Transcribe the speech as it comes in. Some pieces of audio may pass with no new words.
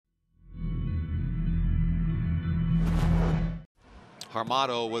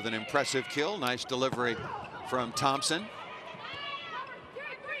Harmato with an impressive kill. Nice delivery from Thompson.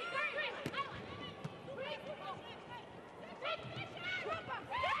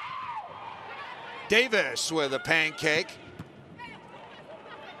 Davis with a pancake.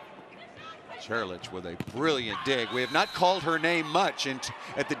 Cherlich with a brilliant dig. We have not called her name much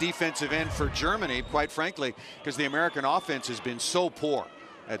at the defensive end for Germany, quite frankly, because the American offense has been so poor.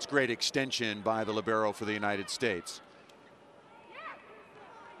 That's great extension by the libero for the United States.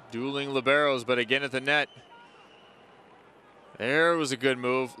 Dueling liberos, but again at the net. There was a good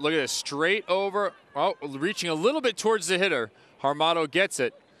move. Look at this, straight over. Oh, reaching a little bit towards the hitter. Harmato gets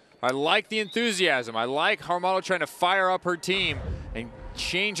it. I like the enthusiasm. I like Harmato trying to fire up her team and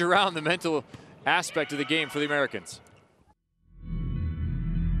change around the mental aspect of the game for the Americans.